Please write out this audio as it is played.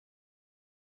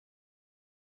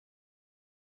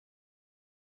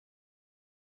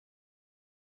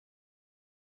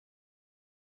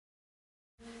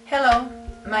Hello,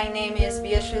 my name is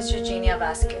Beatriz Eugenia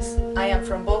Vasquez. I am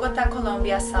from Bogota,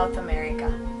 Colombia, South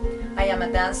America. I am a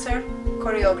dancer,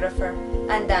 choreographer,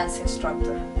 and dance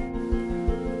instructor.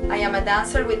 I am a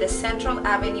dancer with the Central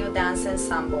Avenue Dance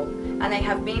Ensemble, and I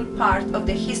have been part of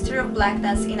the History of Black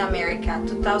Dance in America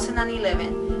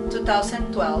 2011,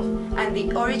 2012, and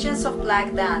the Origins of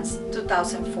Black Dance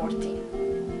 2014.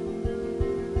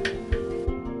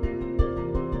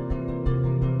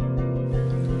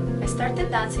 I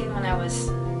started dancing when I was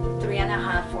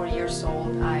 3.5, 4 years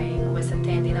old. I was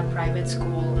attending a private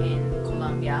school in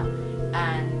Colombia,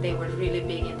 and they were really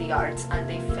big in the arts, and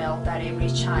they felt that every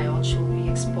child should be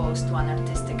exposed to an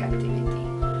artistic activity.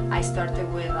 I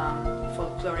started with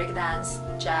folkloric dance,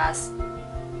 jazz,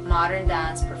 modern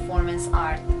dance, performance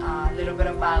art, a little bit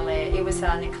of ballet. It was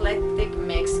an eclectic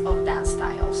mix of dance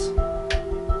styles.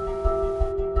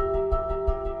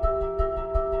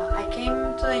 I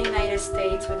came to the United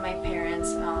States with my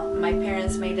parents. My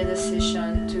parents made the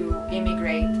decision to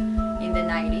immigrate in the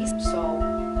 90s, so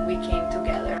we came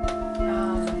together.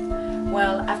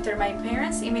 Well, after my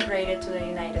parents immigrated to the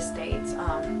United States,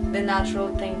 the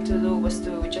natural thing to do was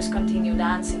to just continue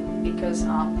dancing, because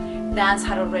dance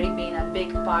had already been a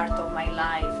big part of my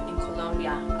life in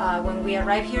Colombia. When we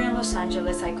arrived here in Los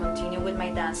Angeles, I continued with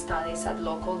my dance studies at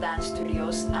local dance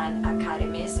studios and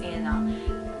academies in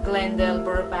Glendale,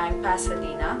 Burbank,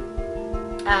 Pasadena,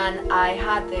 and I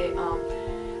had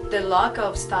the luck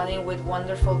of studying with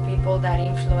wonderful people that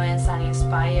influence and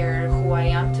inspire who I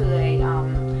am today.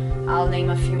 I'll name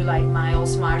a few, like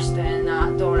Miles Marston,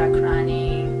 Dora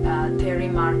Cranny, Terry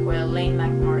Markwell, Lane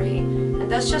McMurray, and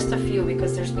that's just a few,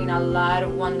 because there's been a lot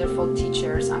of wonderful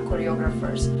teachers and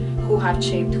choreographers who have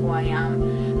shaped who I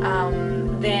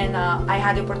am. Then I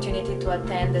had the opportunity to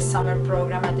attend the summer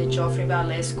program at the Joffrey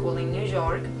Ballet School in New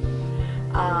York.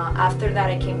 After that,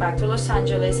 I came back to Los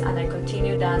Angeles, and I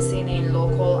continued dancing in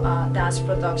local dance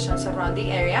productions around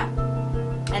the area.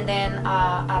 And then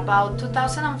about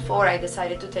 2004, I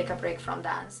decided to take a break from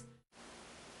dance.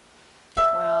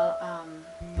 Well,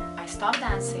 I stopped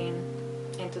dancing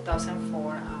in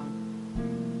 2004.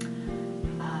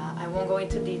 I won't go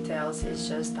into details. It's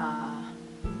just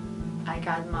I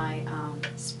got my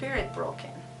spirit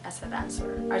broken as a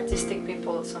dancer. Artistic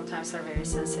people sometimes are very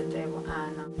sensitive,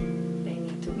 and they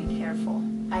need to be careful.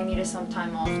 I needed some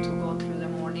time off to go through the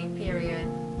mourning period,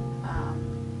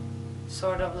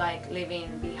 sort of like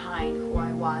leaving behind who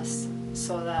I was,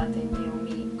 so that the new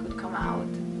me could come out.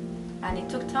 And it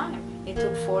took time. It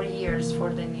took 4 years for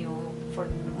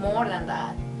more than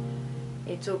that.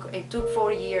 It took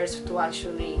 4 years to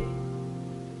actually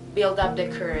build up the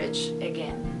courage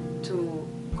again to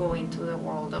go into the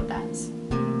world of dance.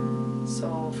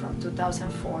 So from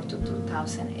 2004 to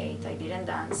 2008, I didn't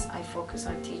dance. I focused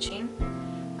on teaching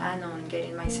and on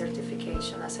getting my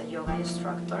certification as a yoga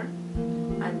instructor.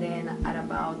 And then at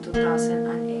about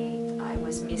 2008, I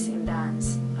was missing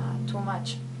dance too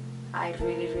much. I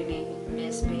really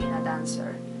missed being a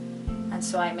dancer. And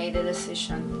so I made the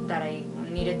decision that I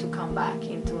needed to come back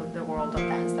into the world of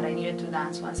dance, that I needed to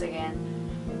dance once again.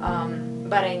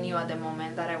 But I knew at the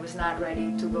moment that I was not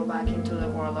ready to go back into the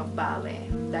world of ballet,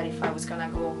 that if I was gonna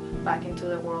go back into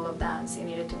the world of dance, it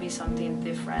needed to be something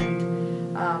different,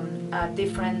 a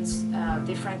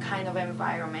different kind of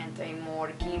environment, a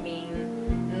more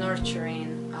giving,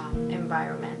 nurturing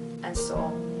environment. And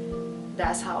so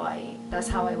that's how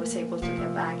I was able to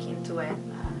get back into it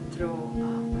through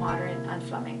modern and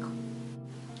flamenco.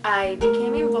 I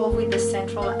became involved with the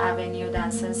Central Avenue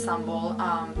Dance Ensemble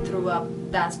through a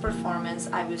dance performance.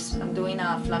 I was doing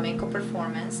a flamenco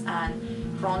performance, and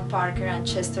Ron Parker and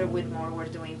Chester Whitmore were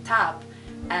doing tap.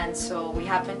 And so we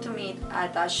happened to meet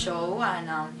at that show,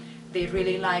 and they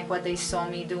really liked what they saw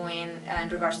me doing in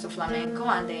regards to flamenco,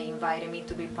 and they invited me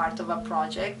to be part of a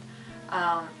project.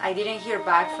 I didn't hear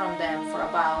back from them for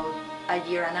about a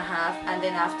year and a half, and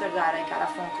then after that I got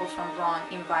a phone call from Ron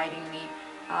inviting me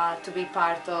to be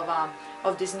part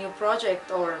of this new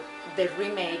project, or the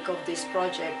remake of this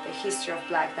project, The History of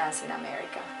Black Dance in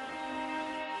America.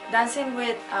 Dancing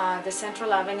with the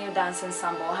Central Avenue Dance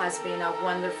Ensemble has been a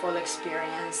wonderful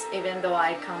experience. Even though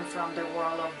I come from the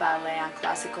world of ballet and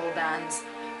classical dance,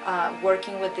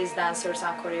 working with these dancers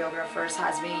and choreographers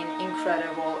has been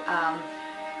incredible.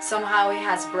 Somehow it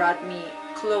has brought me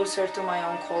closer to my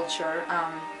own culture.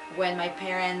 When my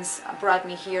parents brought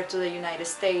me here to the United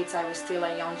States, I was still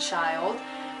a young child,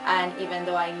 and even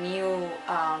though I knew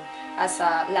as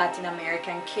a Latin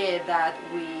American kid that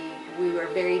we were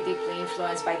very deeply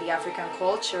influenced by the African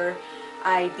culture,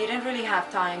 I didn't really have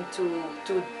time to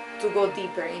go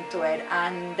deeper into it.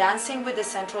 And dancing with the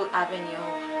Central Avenue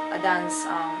dance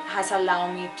has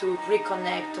allowed me to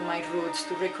reconnect to my roots,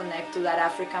 to reconnect to that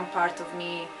African part of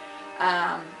me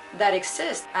that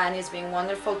exists. And it's been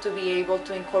wonderful to be able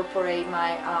to incorporate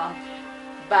my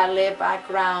ballet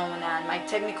background and my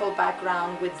technical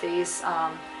background with this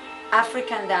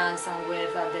African dance, and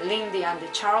with the Lindy and the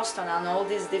Charleston and all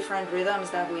these different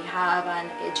rhythms that we have, and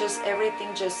it just,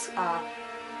 everything just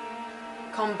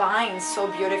combines so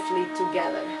beautifully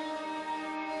together.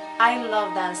 I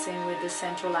love dancing with the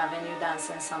Central Avenue Dance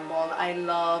Ensemble. I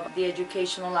love the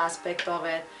educational aspect of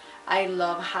it. I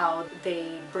love how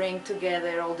they bring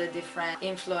together all the different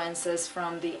influences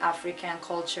from the African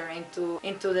culture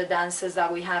into the dances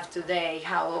that we have today,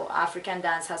 how African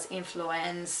dance has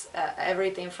influenced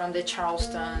everything from the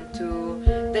Charleston to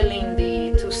the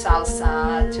Lindy to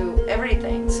salsa to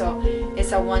everything. So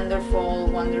it's a wonderful,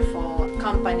 wonderful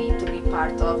company to be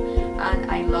part of,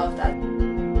 and I love that.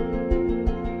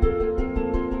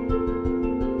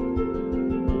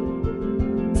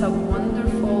 It's a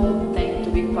wonderful thing to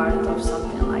be part of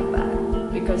something like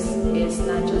that, because it's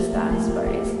not just dance,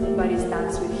 but it's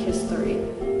dance with history,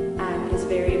 and it's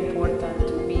very important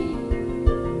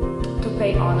to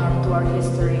pay honor to our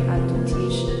history and to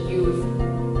teach youth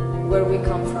where we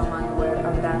come from and where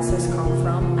our dances come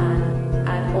from.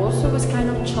 And also it was kind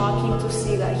of shocking to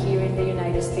see that here in the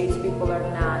United States people are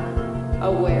not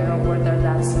aware of where their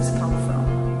dances come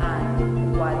from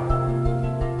and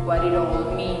what it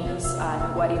all means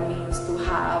and what it means to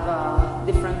have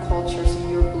different cultures in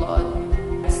your blood.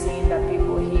 Seeing that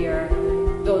people here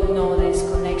don't know these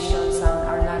connections and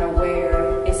are not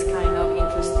aware is kind of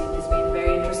interesting. It's been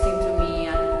very interesting to me,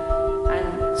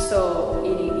 and so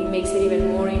it makes it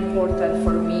even more important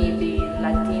for me, being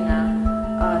Latina,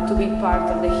 to be part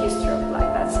of the history of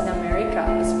Black dance in America,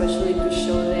 especially to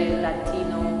show the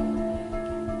Latino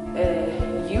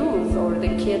youth or the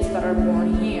kids that are born